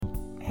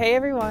Hey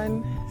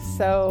everyone!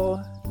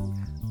 So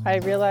I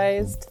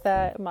realized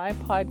that my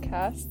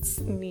podcasts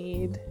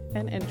need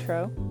an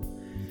intro,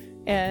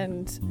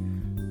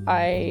 and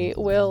I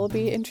will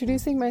be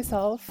introducing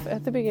myself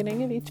at the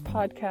beginning of each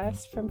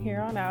podcast from here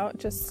on out,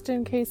 just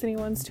in case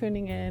anyone's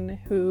tuning in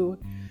who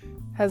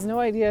has no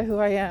idea who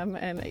I am,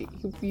 and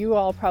you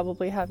all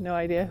probably have no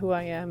idea who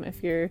I am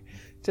if you're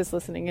just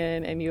listening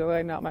in and you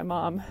are not my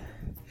mom.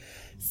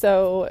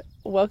 So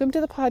welcome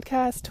to the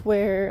podcast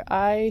where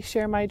I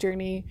share my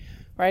journey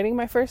writing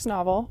my first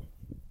novel,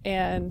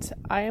 and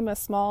I am a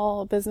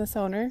small business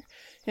owner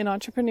and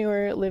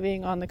entrepreneur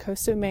living on the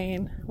coast of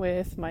Maine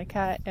with my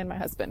cat and my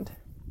husband.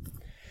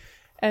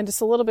 And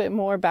just a little bit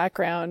more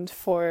background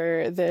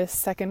for this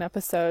second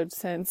episode,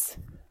 since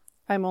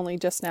I'm only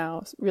just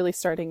now really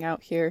starting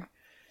out here.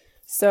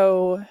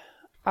 So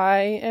I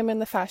am in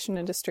the fashion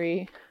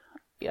industry.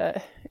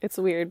 It's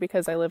weird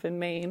because I live in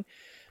Maine,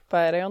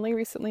 but I only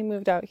recently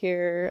moved out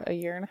here a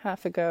year and a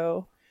half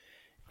ago.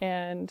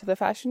 And the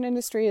fashion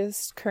industry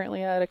is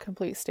currently at a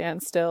complete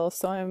standstill.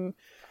 So I'm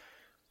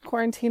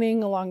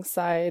quarantining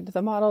alongside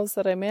the models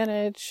that I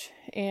manage.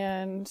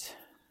 And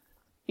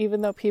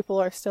even though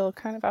people are still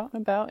kind of out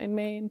and about in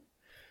Maine,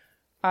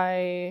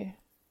 I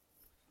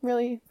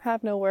really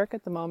have no work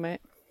at the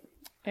moment.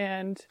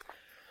 And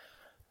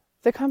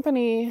the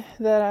company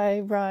that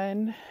I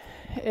run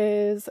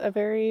is a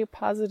very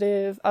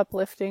positive,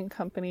 uplifting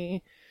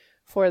company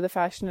for the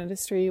fashion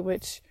industry,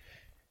 which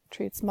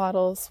treats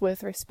models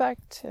with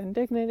respect and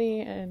dignity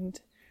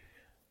and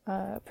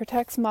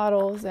protects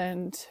models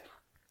and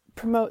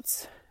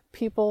promotes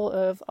people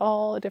of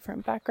all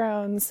different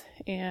backgrounds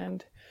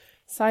and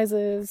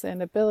sizes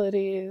and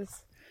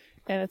abilities.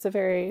 And it's a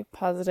very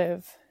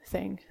positive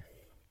thing.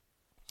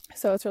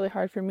 So it's really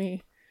hard for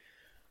me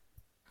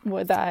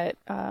with that.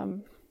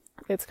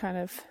 It's kind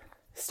of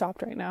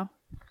stopped right now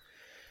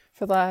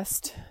for the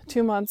last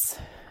 2 months.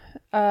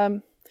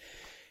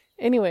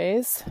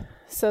 Anyways,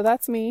 so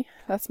that's me.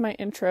 That's my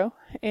intro.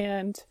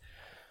 And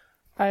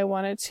I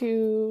wanted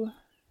to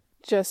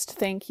just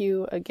thank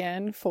you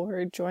again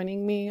for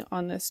joining me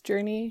on this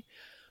journey.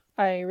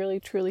 I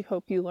really, truly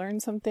hope you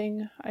learned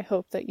something. I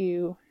hope that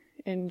you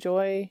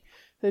enjoy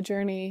the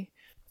journey.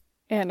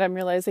 And I'm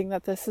realizing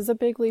that this is a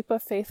big leap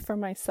of faith for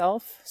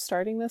myself,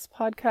 starting this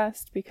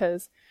podcast,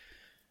 because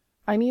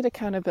I need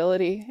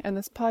accountability. And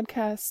this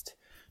podcast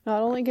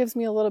not only gives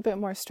me a little bit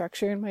more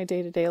structure in my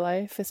day-to-day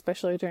life,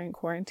 especially during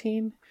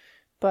quarantine,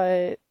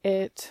 but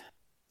it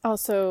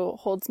also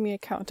holds me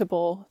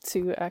accountable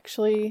to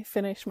actually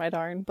finish my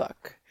darn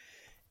book.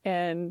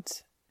 And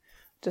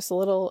just a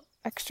little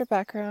extra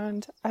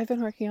background, I've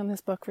been working on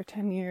this book for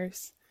 10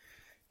 years,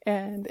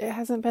 and it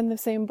hasn't been the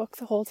same book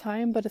the whole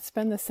time, but it's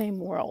been the same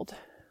world.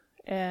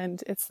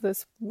 And it's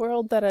this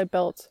world that I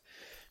built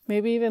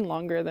maybe even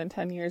longer than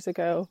 10 years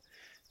ago,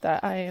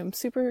 that I am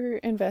super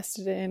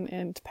invested in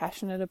and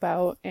passionate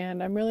about,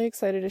 and I'm really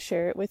excited to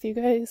share it with you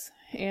guys.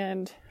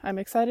 And I'm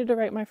excited to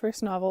write my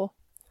first novel,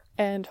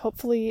 and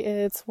hopefully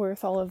it's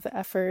worth all of the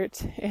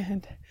effort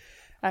and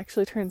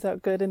actually turns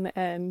out good in the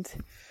end.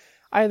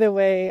 Either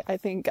way, I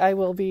think I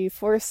will be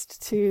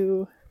forced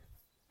to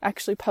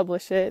actually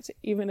publish it,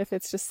 even if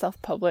it's just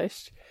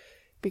self-published,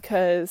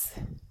 because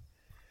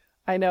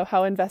I know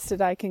how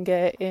invested I can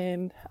get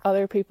in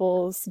other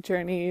people's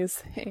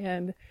journeys,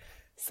 and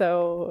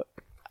so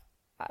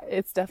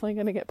it's definitely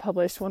going to get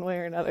published one way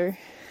or another.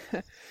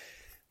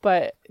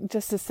 But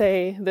just to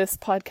say, this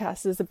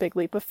podcast is a big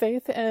leap of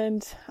faith,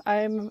 and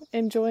I'm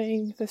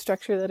enjoying the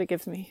structure that it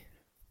gives me.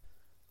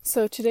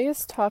 So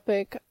today's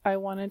topic I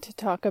wanted to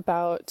talk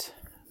about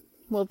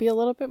will be a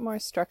little bit more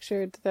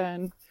structured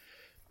than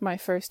my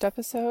first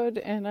episode,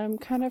 and I'm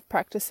kind of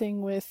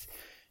practicing with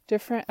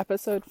different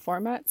episode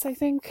formats, I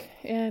think,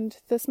 and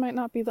this might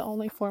not be the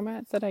only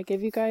format that I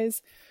give you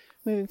guys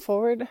moving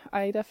forward.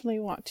 I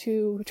definitely want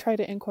to try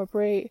to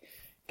incorporate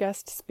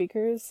guest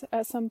speakers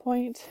at some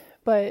point,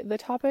 but the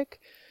topic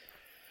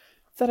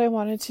that I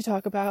wanted to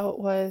talk about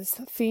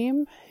was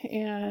theme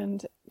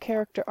and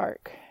character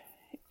arc.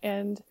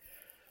 And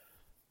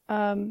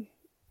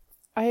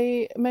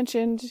I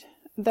mentioned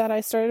that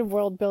I started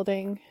world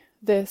building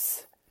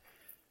this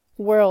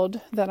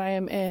world that I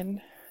am in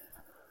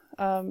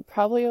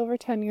probably over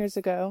 10 years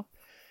ago.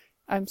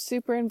 I'm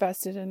super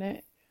invested in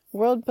it.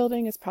 World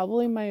building is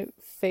probably my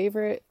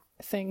favorite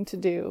thing to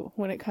do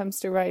when it comes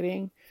to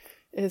writing,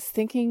 is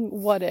thinking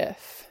what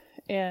if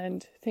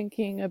and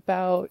thinking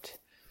about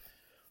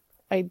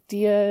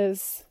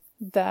ideas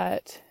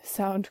that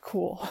sound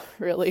cool,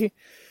 really.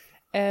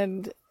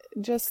 And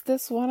just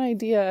this one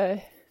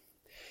idea,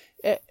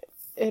 it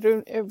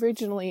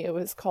originally it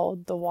was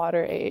called The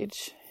Water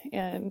Age,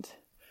 and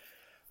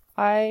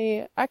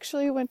I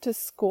actually went to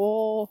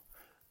school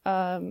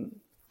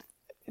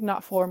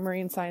not for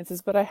marine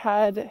sciences, but I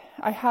have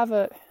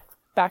a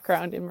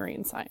background in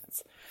marine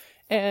science,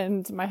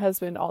 and my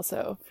husband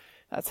also.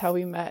 That's how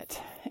we met,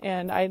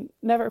 and I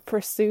never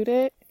pursued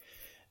it.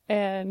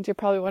 And you're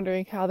probably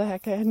wondering how the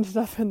heck I ended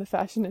up in the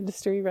fashion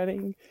industry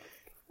running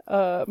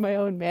my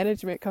own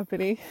management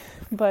company.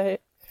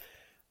 But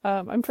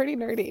I'm pretty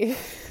nerdy.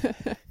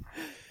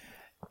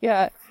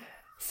 Yeah.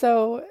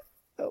 So,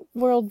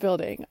 world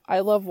building. I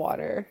love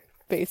water,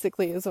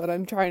 basically, is what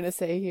I'm trying to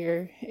say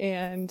here.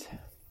 And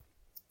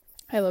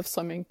I love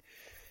swimming.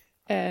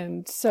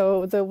 And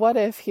so the what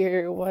if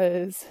here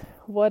was,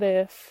 what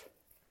if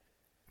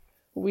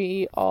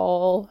we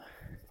all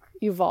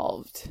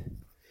evolved?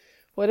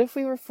 What if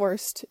we were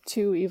forced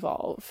to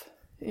evolve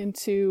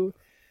into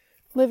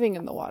living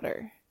in the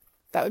water?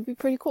 That would be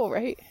pretty cool,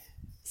 right?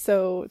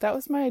 So that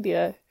was my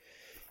idea.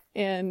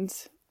 And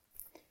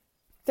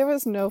there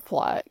was no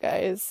plot,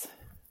 guys.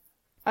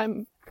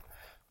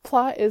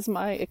 Plot is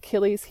my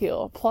Achilles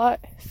heel. Plot,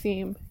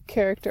 theme,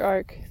 character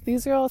arc.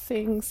 These are all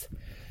things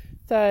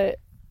that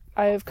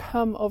I have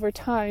come over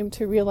time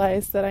to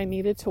realize that I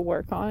needed to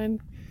work on,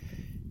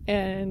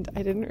 and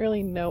I didn't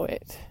really know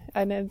it.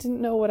 And I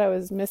didn't know what I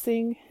was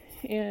missing,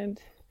 and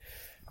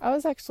I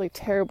was actually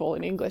terrible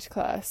in English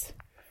class.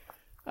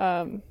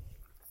 I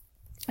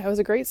was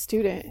a great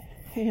student,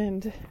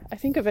 and I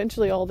think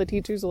eventually all the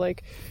teachers were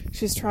like,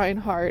 she's trying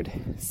hard,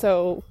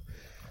 so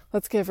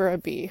let's give her a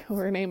B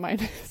or an A-.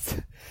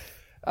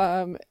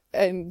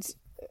 And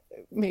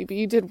maybe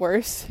you did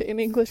worse in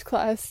English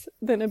class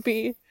than a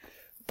B,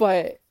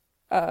 but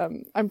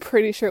I'm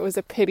pretty sure it was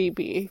a pity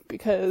B,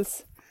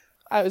 because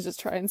I was just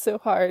trying so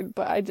hard,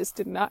 but I just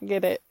did not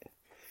get it.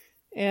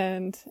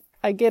 And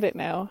I get it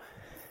now,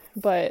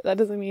 but that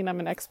doesn't mean I'm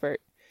an expert.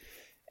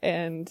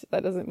 And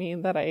that doesn't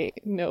mean that I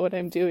know what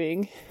I'm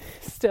doing.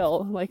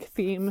 Still, like,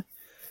 theme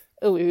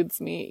eludes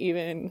me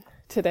even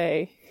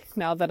today,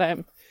 now that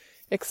I'm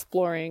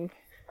exploring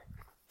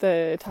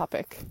the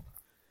topic.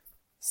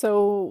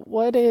 So,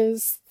 what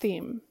is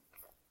theme?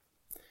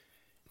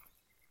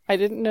 I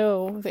didn't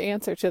know the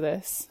answer to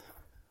this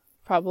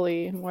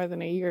probably more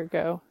than a year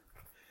ago.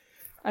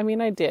 I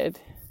mean, I did,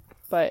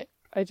 but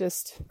I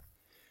just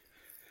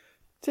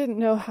didn't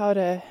know how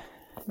to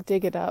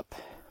dig it up.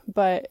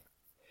 But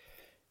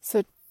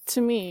so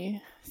to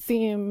me,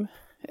 theme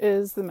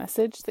is the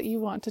message that you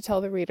want to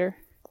tell the reader.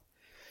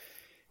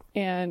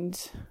 And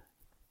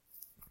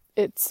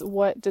it's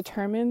what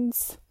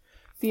determines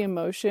the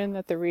emotion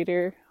that the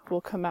reader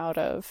will come out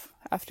of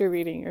after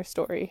reading your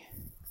story.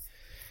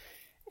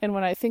 And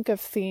when I think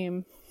of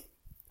theme,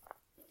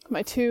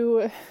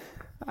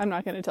 I'm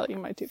not going to tell you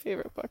my two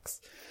favorite books,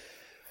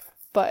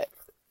 but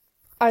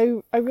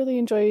I really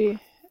enjoy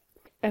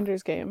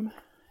Ender's Game.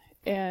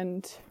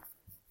 And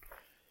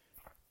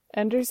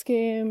Ender's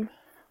Game,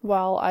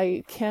 while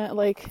I can't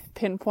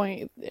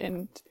pinpoint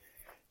and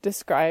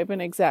describe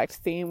an exact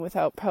theme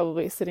without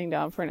probably sitting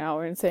down for an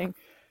hour and saying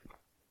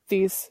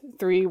these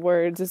 3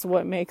 words is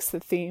what makes the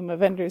theme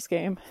of Ender's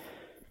Game,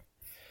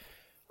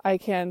 I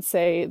can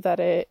say that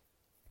it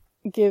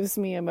gives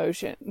me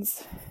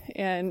emotions.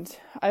 And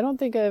I don't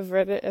think I've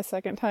read it a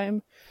second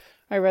time.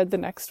 I read the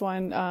next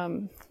one,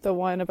 the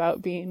one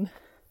about Bean,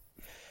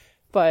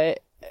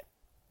 but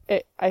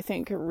I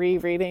think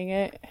rereading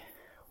it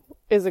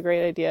is a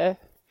great idea,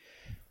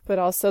 but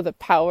also the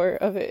power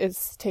of it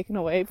is taken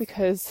away,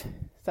 because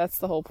that's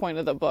the whole point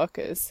of the book,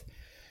 is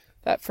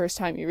that first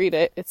time you read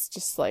it, it's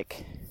just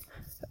like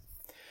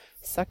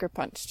sucker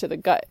punch to the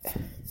gut.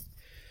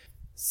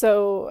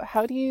 So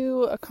how do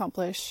you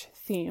accomplish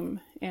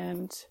theme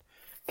and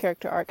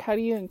character arc? How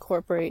do you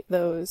incorporate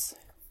those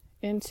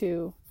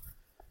into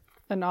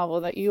a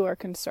novel that you are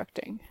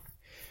constructing?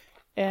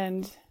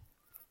 And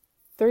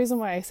the reason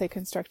why I say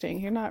constructing,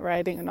 you're not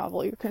writing a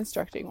novel, you're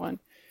constructing one.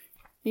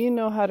 You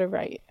know how to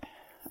write.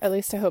 At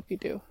least I hope you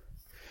do.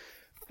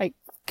 I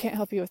can't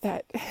help you with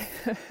that.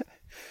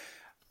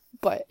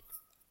 But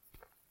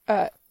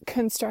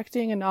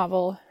constructing a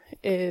novel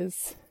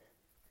is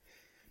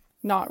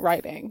not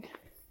writing.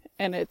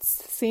 And it's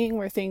seeing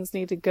where things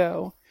need to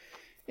go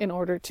in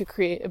order to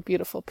create a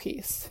beautiful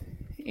piece.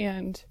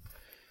 And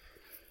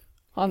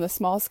on the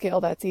small scale,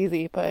 that's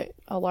easy. But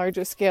a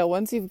larger scale,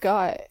 once you've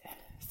got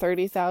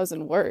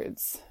 30,000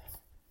 words,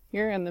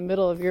 you're in the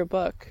middle of your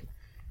book.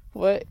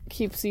 What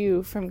keeps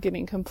you from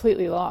getting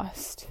completely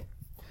lost?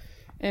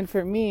 And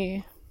for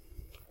me,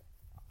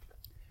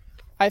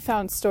 I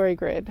found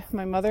StoryGrid.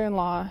 My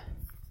mother-in-law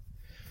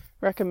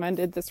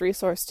recommended this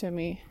resource to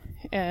me,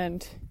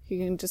 and you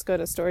can just go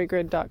to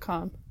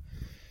storygrid.com.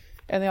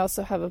 And they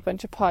also have a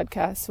bunch of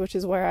podcasts, which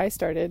is where I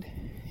started.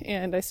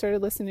 And I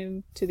started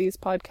listening to these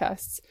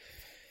podcasts,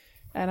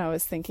 and I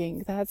was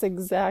thinking, that's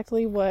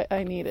exactly what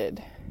I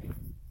needed.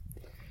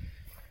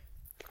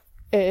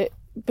 It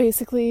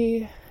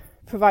basically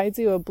provides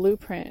you a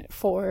blueprint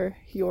for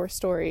your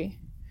story.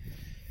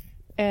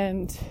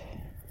 And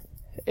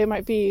it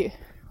might be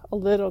a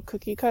little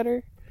cookie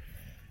cutter,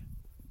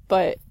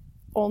 but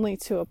only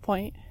to a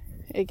point.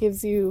 It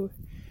gives you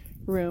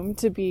room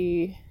to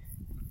be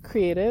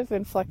creative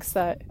and flex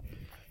that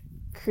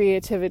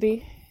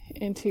creativity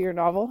into your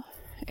novel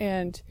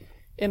and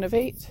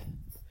innovate.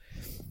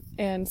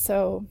 And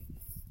so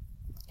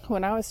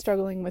when I was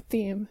struggling with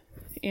theme,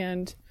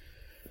 and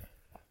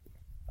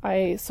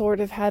I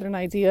sort of had an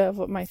idea of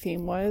what my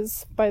theme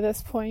was by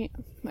this point,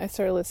 I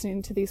started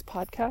listening to these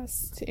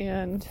podcasts,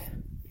 and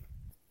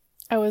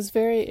I was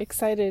very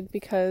excited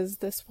because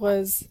this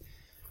was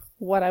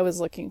what I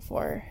was looking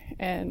for,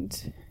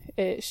 and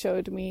it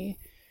showed me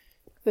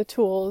the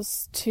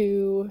tools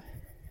to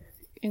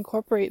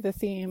incorporate the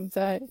theme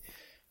that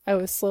I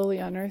was slowly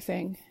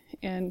unearthing,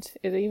 and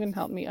it even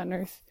helped me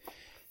unearth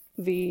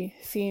the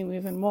theme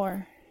even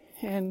more.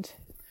 And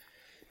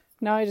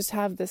now I just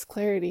have this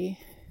clarity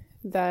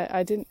that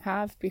I didn't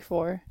have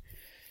before,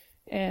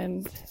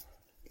 and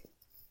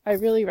I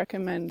really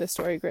recommend the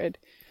Story Grid,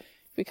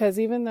 because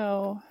even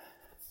though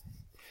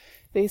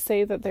they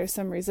say that there's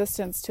some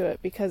resistance to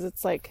it, because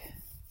it's like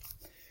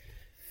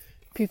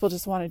people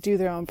just want to do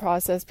their own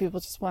process, people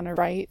just want to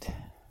write,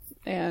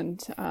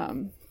 and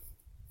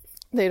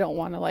they don't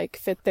want to like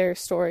fit their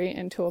story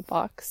into a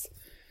box.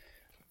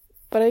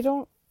 But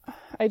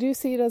I do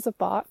see it as a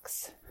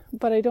box,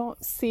 but I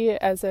don't see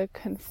it as a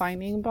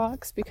confining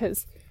box,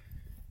 because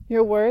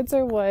your words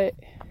are what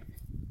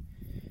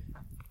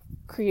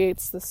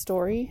creates the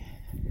story,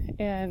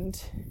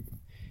 and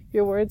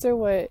your words are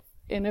what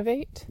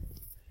innovate.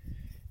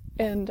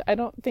 And I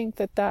don't think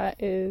that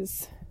that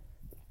is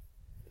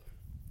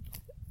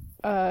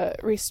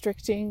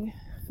restricting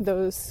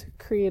those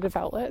creative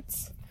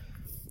outlets.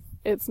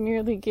 It's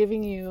merely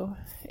giving you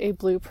a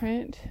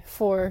blueprint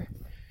for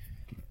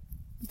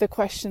the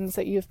questions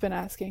that you've been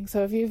asking.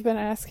 So if you've been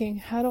asking,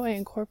 how do I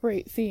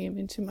incorporate theme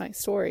into my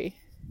story?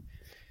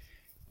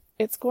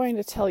 It's going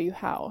to tell you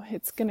how.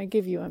 It's going to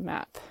give you a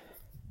map.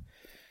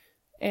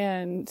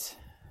 And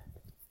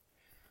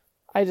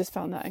I just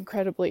found that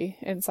incredibly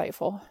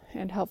insightful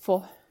and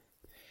helpful.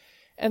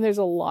 And there's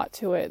a lot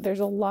to it. There's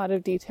a lot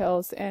of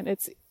details, and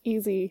it's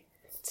easy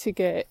to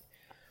get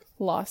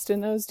lost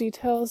in those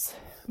details,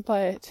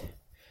 but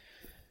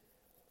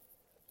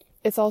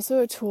it's also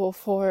a tool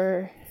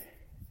for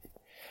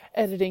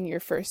editing your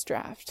first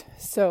draft.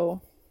 So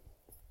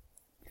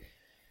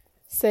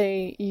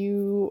say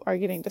you are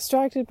getting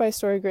distracted by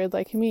StoryGrid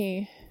like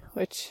me,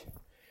 which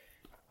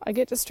I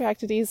get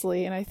distracted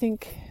easily, and I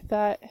think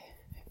that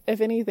if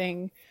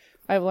anything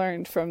I've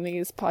learned from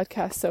these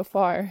podcasts so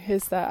far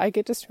is that I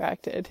get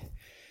distracted.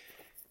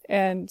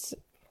 And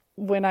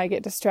when I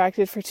get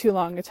distracted for too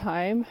long a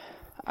time,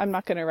 I'm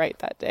not going to write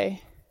that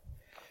day,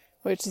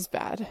 which is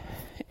bad.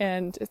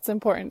 And it's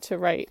important to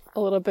write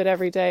a little bit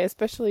every day,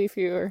 especially if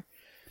you're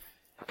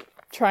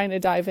trying to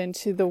dive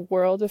into the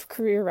world of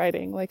career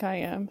writing like I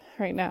am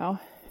right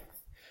now.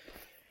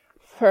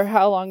 For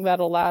how long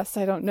that'll last,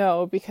 I don't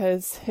know,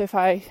 because if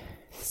I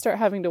start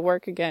having to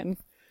work again,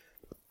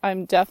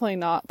 I'm definitely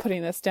not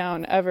putting this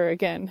down ever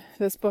again.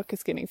 This book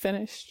is getting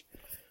finished.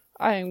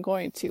 I am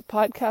going to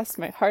podcast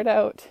my heart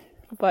out,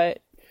 but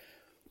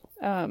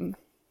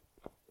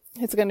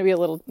it's going to be a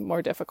little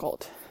more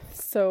difficult.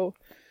 So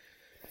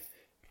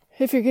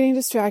if you're getting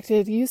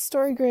distracted, use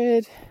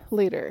StoryGrid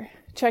later.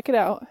 Check it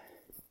out.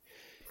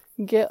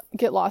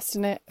 Get lost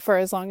in it for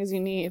as long as you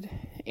need,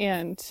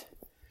 and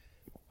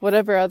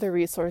whatever other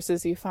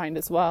resources you find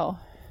as well.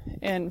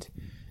 And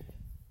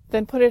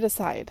then put it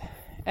aside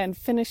and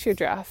finish your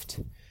draft.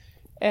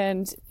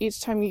 And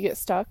each time you get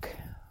stuck,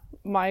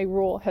 my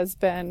rule has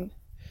been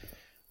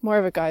more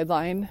of a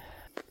guideline.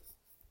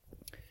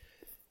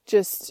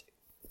 Just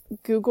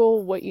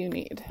Google what you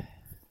need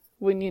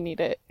when you need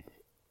it.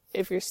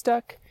 If you're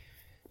stuck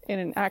in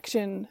an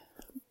action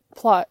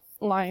plot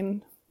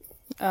line,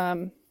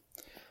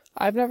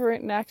 I've never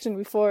written action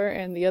before,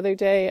 and the other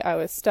day I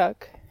was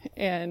stuck,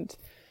 and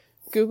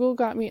Google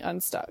got me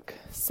unstuck.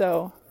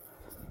 So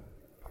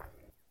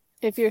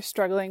if you're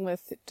struggling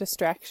with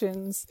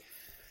distractions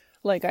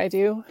like I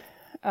do,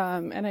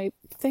 and I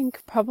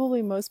think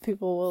probably most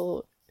people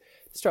will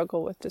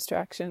struggle with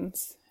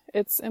distractions,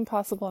 it's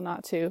impossible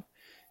not to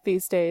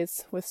these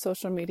days with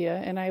social media,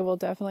 and I will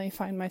definitely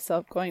find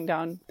myself going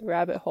down the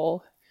rabbit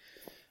hole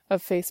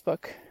of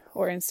Facebook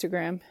or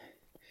Instagram,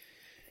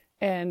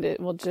 and it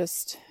will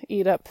just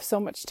eat up so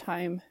much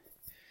time.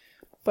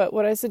 But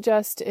what I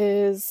suggest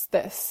is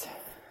this.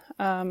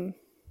 The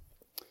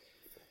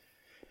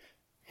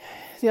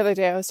other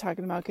day I was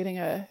talking about getting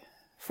a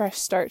fresh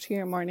start to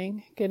your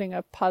morning, getting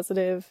a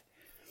positive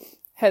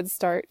head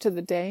start to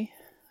the day.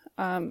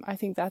 I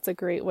think that's a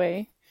great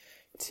way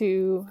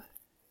to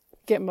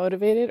get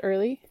motivated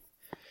early.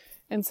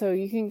 And so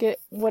you can get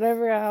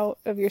whatever out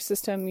of your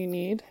system you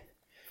need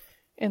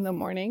in the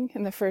morning,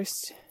 in the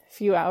first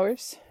few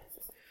hours.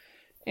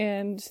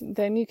 And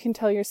then you can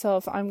tell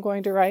yourself, I'm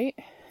going to write.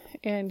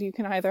 And you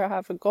can either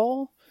have a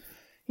goal,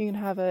 you can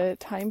have a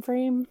time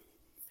frame,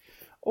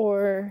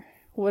 or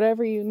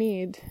whatever you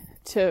need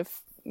to,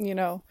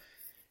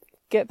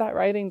 get that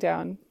writing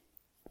down.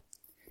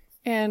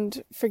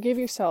 And forgive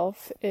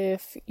yourself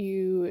if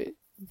you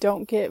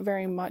don't get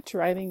very much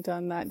writing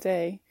done that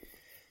day.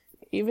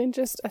 Even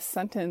just a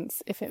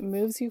sentence, if it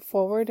moves you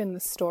forward in the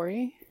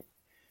story,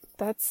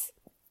 that's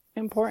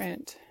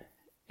important.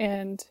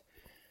 And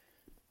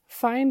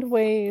find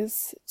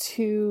ways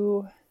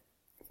to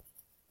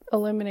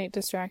eliminate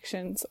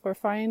distractions, or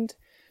find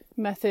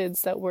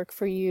methods that work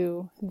for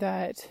you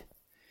that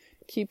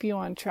keep you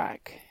on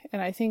track.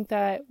 And I think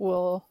that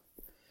will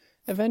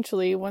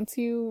eventually, once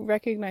you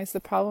recognize the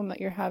problem that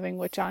you're having,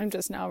 which I'm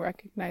just now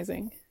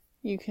recognizing,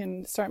 you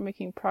can start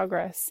making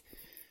progress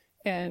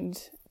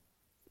and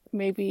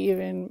maybe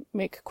even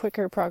make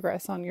quicker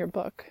progress on your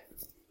book.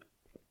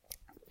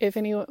 If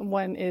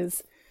anyone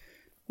is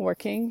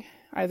working,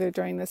 either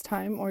during this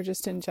time or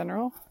just in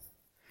general,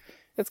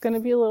 it's going to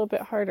be a little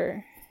bit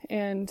harder.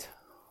 And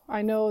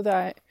I know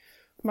that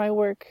my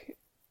work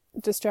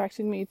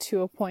distracted me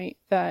to a point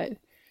that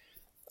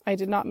I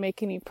did not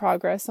make any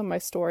progress on my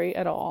story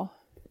at all.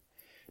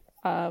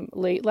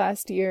 Late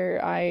last year,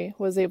 I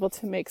was able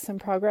to make some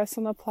progress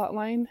on the plot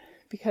line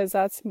because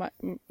that's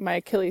my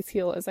Achilles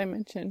heel, as I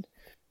mentioned.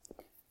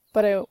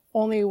 But I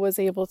only was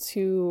able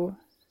to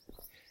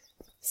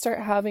start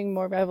having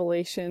more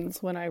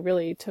revelations when I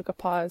really took a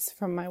pause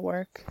from my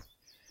work.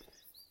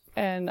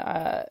 And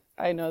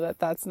I know that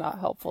that's not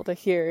helpful to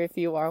hear if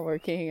you are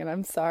working, and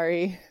I'm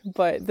sorry,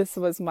 but this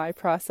was my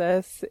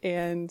process,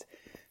 and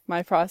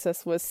my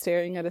process was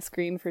staring at a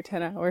screen for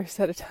 10 hours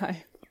at a time.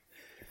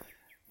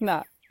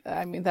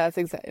 That's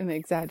an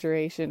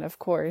exaggeration, of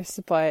course,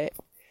 but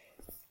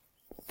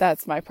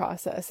that's my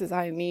process, is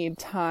I need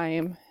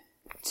time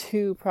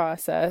to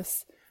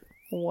process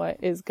what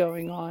is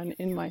going on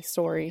in my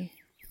story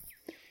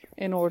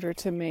in order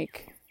to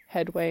make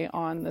headway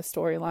on the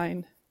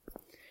storyline.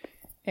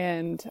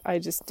 And I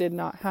just did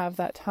not have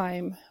that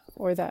time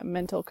or that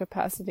mental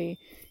capacity.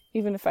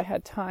 Even if I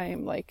had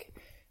time, like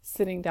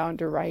sitting down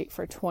to write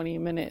for 20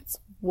 minutes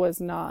was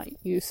not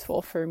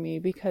useful for me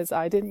because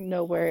I didn't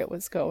know where it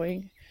was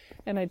going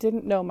and I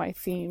didn't know my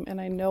theme.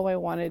 And I know I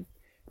wanted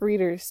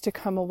readers to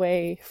come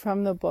away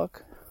from the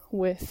book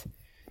with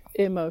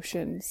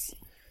emotions,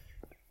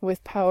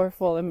 with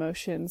powerful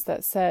emotions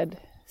that said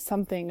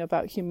something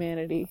about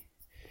humanity.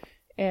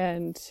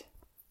 And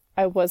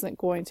I wasn't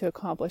going to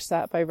accomplish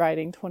that by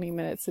writing 20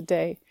 minutes a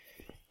day.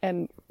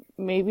 And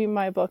maybe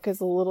my book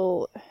is a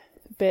little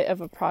bit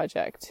of a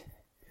project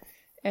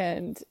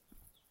and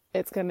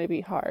it's going to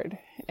be hard.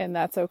 And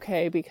that's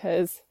okay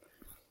because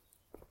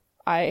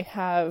I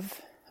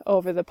have,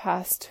 over the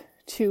past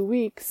 2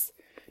 weeks,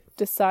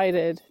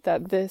 decided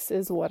that this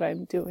is what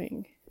I'm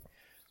doing.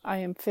 I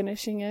am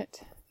finishing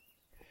it.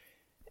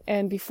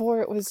 And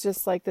before it was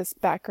just like this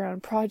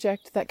background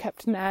project that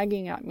kept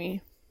nagging at me.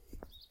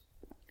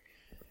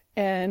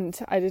 And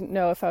I didn't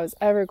know if I was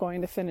ever going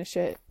to finish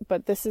it.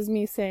 But this is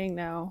me saying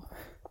now,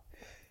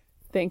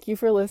 thank you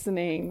for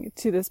listening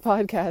to this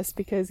podcast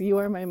because you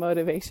are my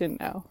motivation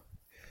now.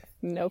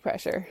 No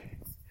pressure.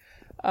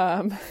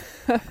 I'm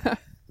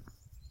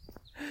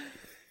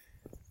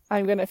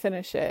going to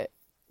finish it.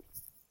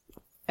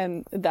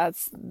 And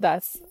that's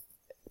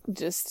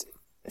just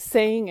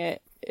saying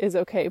it is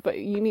okay, but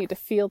you need to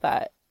feel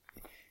that.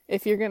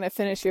 If you're going to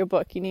finish your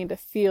book, you need to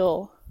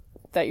feel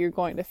that you're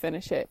going to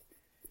finish it.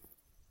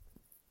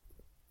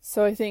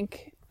 So I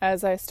think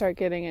as I start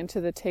getting into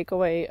the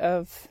takeaway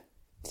of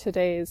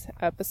today's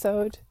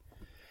episode,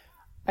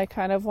 I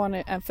kind of want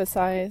to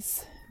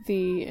emphasize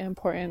the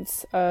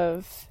importance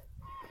of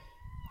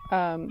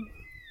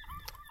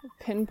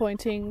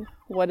pinpointing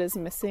what is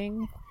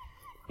missing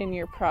in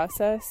your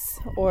process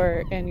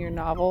or in your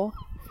novel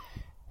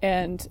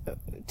and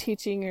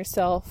teaching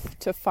yourself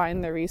to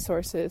find the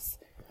resources.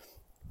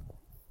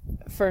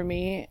 For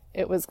me,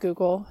 it was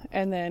Google,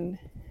 and then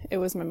it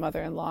was my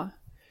mother-in-law.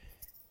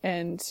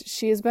 And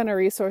she has been a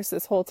resource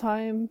this whole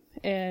time,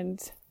 and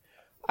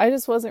I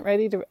just wasn't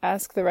ready to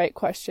ask the right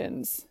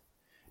questions.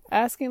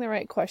 Asking the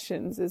right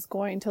questions is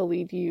going to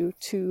lead you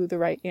to the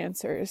right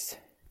answers.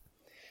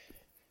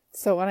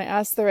 So when I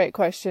asked the right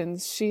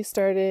questions, she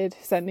started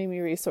sending me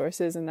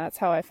resources, and that's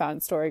how I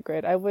found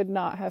StoryGrid. I would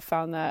not have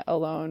found that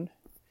alone.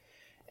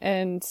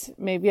 And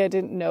maybe I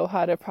didn't know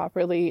how to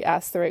properly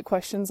ask the right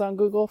questions on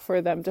Google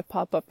for them to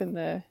pop up in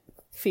the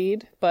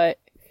feed, but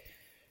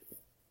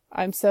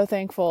I'm so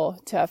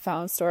thankful to have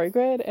found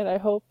StoryGrid, and I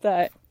hope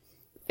that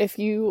if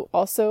you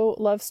also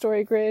love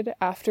StoryGrid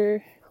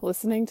after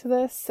listening to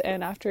this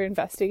and after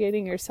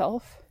investigating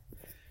yourself,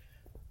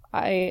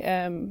 I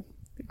am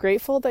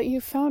grateful that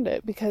you found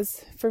it,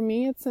 because for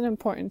me it's an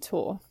important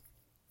tool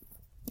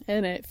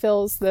and it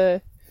fills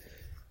the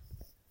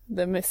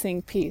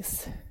missing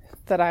piece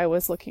that I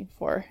was looking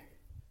for.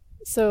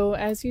 So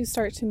as you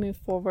start to move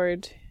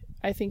forward,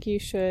 I think you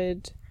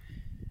should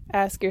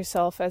ask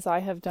yourself, as I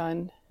have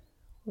done,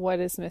 what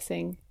is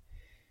missing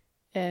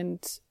and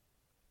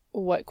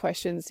what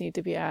questions need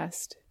to be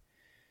asked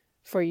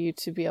for you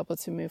to be able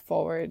to move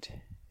forward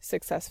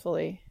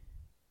successfully.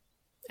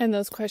 And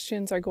those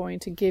questions are going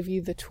to give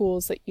you the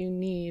tools that you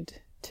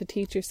need to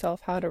teach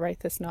yourself how to write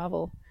this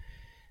novel,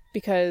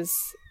 because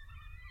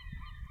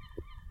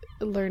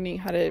learning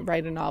how to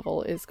write a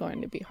novel is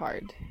going to be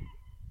hard.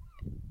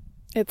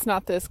 It's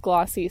not this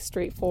glossy,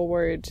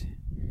 straightforward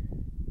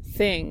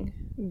thing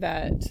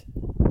that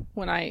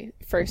when I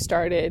first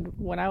started,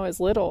 when I was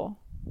little,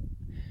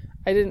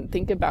 I didn't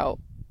think about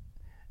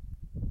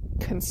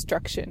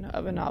construction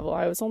of a novel.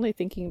 I was only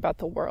thinking about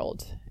the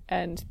world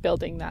and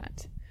building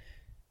that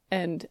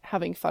and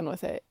having fun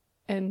with it.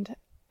 And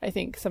I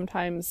think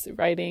sometimes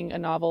writing a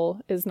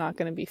novel is not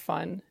going to be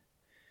fun.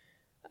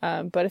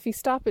 But if you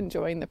stop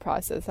enjoying the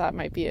process, that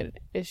might be an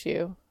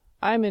issue.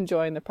 I'm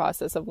enjoying the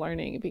process of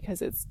learning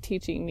because it's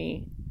teaching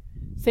me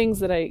things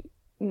that I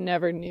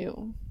never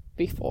knew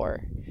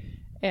before.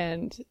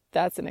 And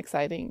that's an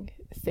exciting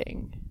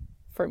thing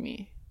for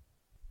me.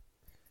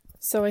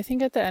 So I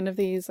think at the end of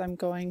these, I'm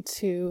going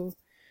to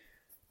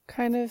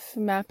kind of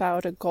map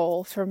out a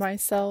goal for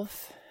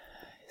myself,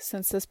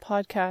 since this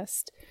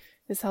podcast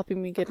is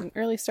helping me get an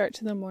early start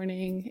to the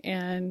morning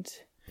and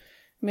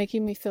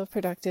making me feel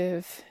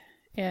productive,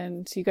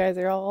 and you guys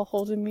are all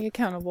holding me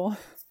accountable.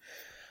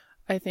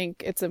 I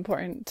think it's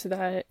important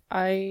that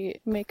I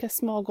make a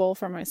small goal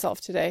for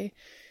myself today.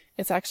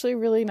 It's actually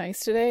really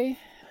nice today.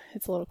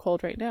 It's a little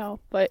cold right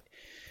now, but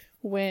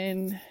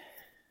when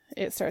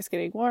it starts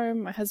getting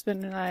warm, my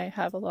husband and I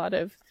have a lot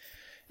of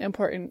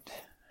important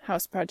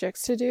house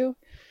projects to do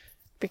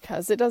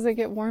because it doesn't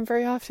get warm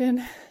very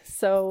often.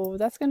 So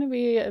that's going to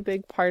be a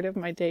big part of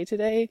my day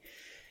today.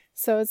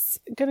 So it's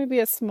going to be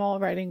a small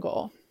writing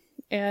goal.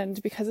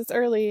 And because it's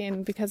early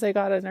and because I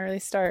got an early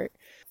start,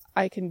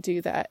 I can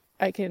do that.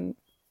 I can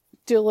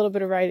do a little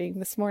bit of writing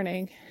this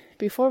morning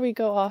before we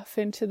go off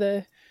into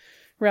the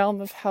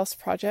realm of house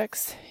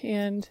projects.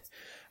 And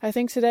I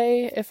think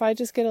today, if I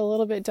just get a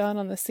little bit done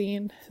on the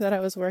scene that I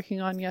was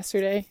working on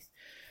yesterday,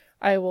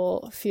 I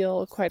will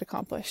feel quite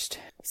accomplished.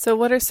 So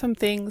what are some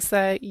things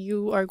that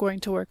you are going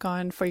to work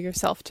on for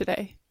yourself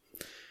today?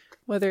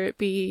 Whether it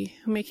be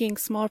making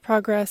small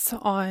progress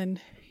on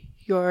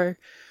your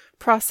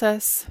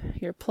process,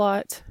 your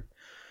plot,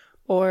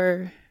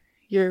 or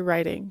your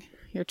writing,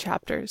 your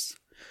chapters.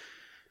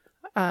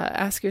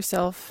 Ask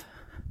yourself,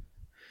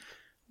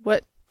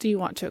 what do you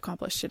want to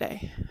accomplish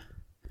today?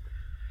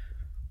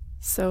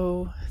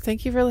 So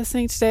thank you for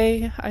listening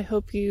today. I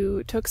hope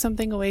you took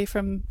something away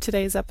from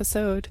today's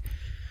episode.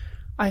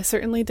 I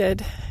certainly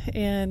did.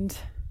 And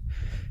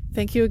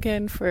thank you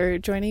again for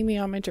joining me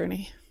on my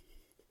journey.